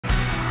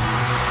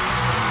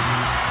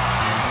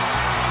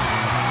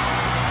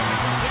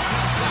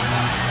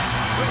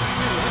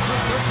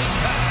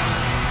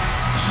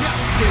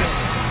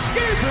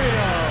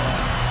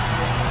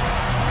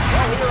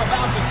Well, we are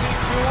about to see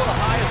two of the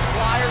highest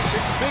flyers.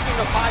 And speaking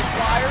of high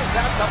flyers,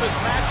 that's how this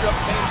matchup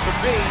came to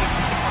be.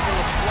 And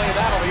we'll explain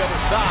that on the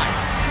other side.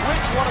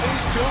 Which one of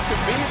these two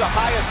can be the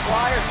highest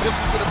flyer? This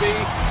is going to be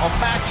a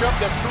matchup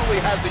that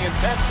truly has the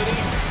intensity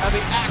and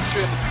the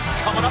action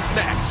coming up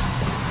next.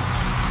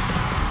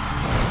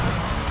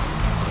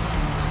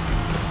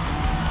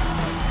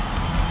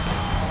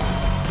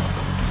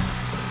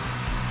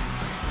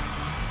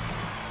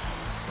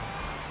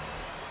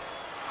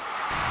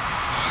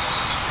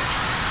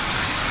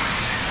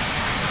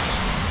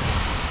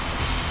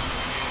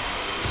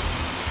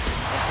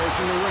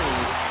 Approaching the ring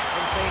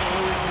from St.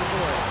 Louis,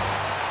 Missouri.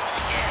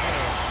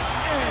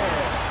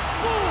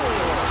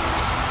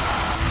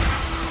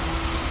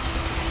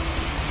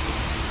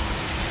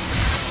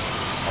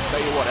 I'll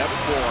tell you what,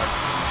 Bourne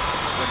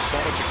brings so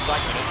much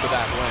excitement into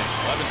that ring.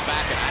 Evan's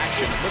back in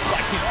action. It looks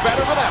like he's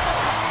better than ever.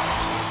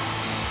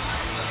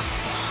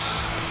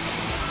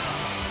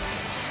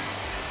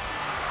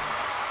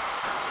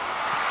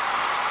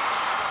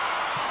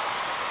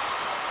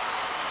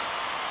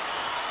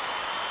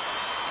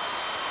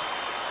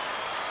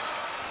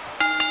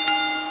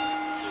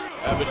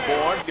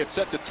 Bourne gets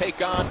set to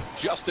take on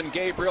Justin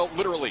Gabriel.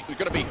 Literally, it's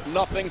going to be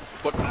nothing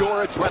but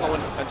pure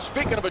adrenaline. And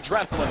speaking of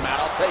adrenaline, Matt,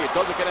 I'll tell you, it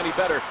doesn't get any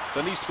better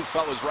than these two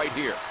fellas right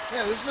here.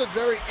 Yeah, this is a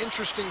very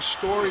interesting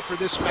story for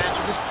this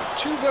matchup.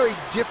 There's two very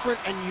different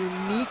and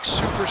unique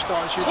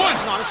superstars here.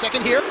 Hang on a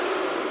second here.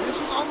 This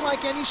is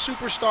unlike any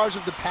superstars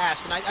of the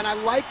past, and I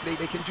like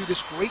they can do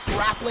this great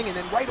grappling and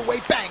then right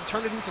away, bang,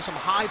 turn it into some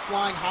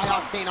high-flying,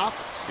 high-octane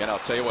offense. And I'll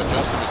tell you what,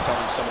 Justin was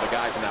telling some of the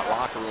guys in that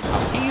locker room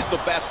how he's the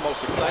best,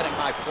 most exciting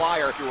high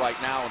flyer here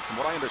right now, and from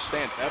what I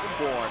understand,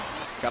 Bourne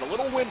got a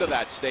little wind of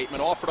that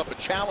statement, offered up a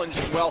challenge,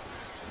 and well,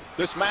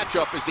 this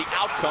matchup is the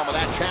outcome of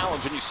that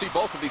challenge, and you see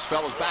both of these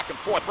fellas back and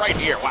forth right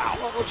here. Wow.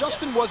 Well,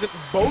 Justin wasn't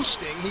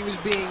boasting. He was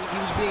being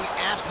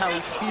asked how he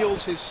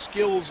feels his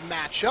skills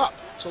match up.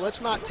 So let's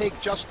not take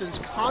Justin's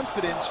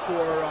confidence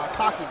for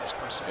cockiness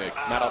per se. Hey,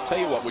 Matt, I'll tell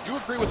you what. Would you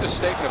agree with this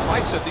statement? If I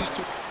said these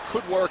two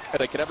could work, if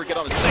they could ever get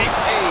on the same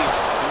page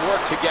and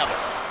work together,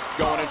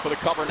 going in for the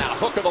cover now,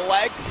 hook of the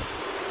leg.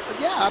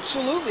 Yeah,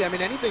 absolutely. I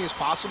mean, anything is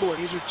possible,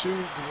 and these are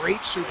two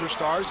great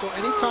superstars. So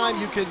anytime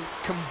you can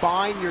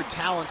combine your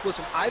talents,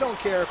 listen, I don't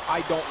care if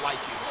I don't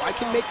like you. If I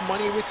can make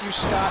money with you,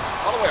 Scott.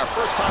 By the way, our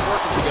first time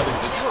working together,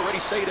 did you already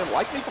say you didn't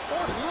like me before?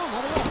 No,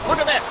 not at all.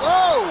 Look at this.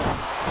 Whoa!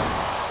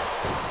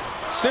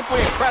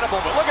 Simply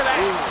incredible, but look at that.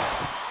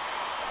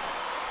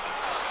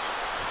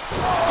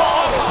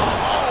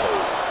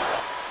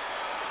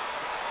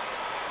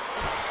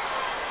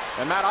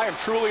 And Matt, I am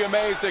truly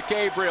amazed at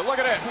Gabriel. Look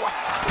at this.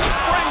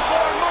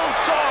 Springboard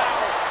moonsault.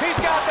 He's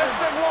got this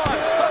thing won.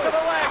 Look at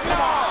the leg.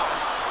 Come on.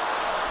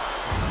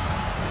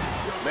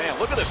 Man,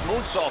 look at this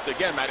moonsault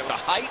again, Matt. The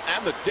height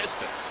and the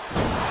distance.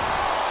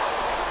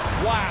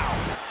 Wow.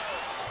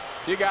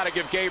 You got to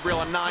give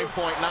Gabriel a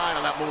 9.9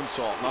 on that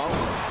moonsault, no?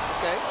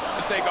 Okay.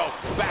 As they go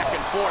back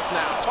and forth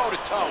now, toe to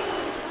toe.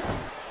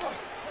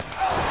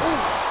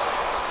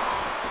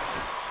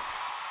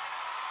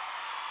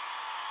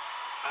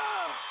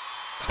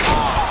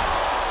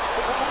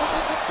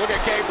 Look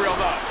at Gabriel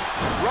though.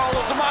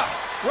 Rolls him up.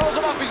 Rolls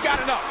him up. He's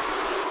got enough.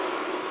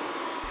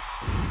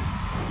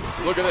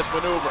 Look at this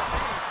maneuver.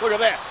 Look at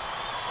this.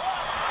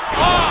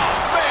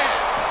 Oh, man.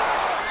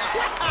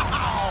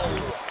 Wow.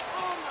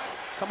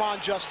 Come on,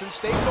 Justin.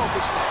 Stay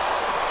focused now.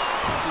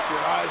 Keep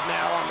your eyes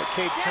now on the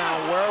Cape Town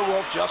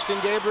Werewolf. Justin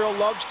Gabriel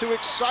loves to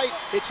excite.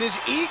 It's his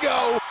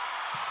ego.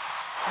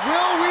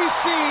 Will we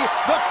see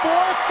the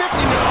 450?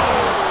 No.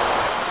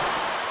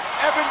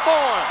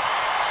 Bourne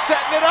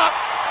setting it up.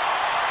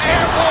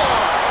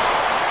 Airborne.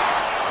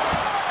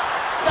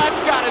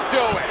 That's got to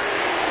do it.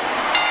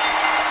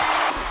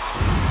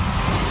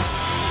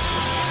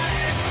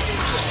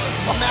 Just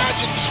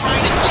imagine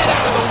trying to get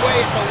out of the way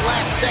at the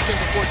last second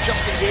before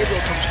Justin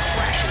Gabriel comes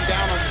crashing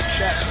down on your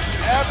chest.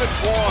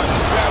 Bourne,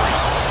 very,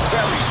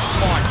 very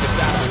smart, gets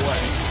out of the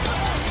way.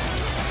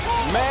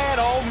 Man,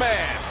 oh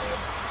man.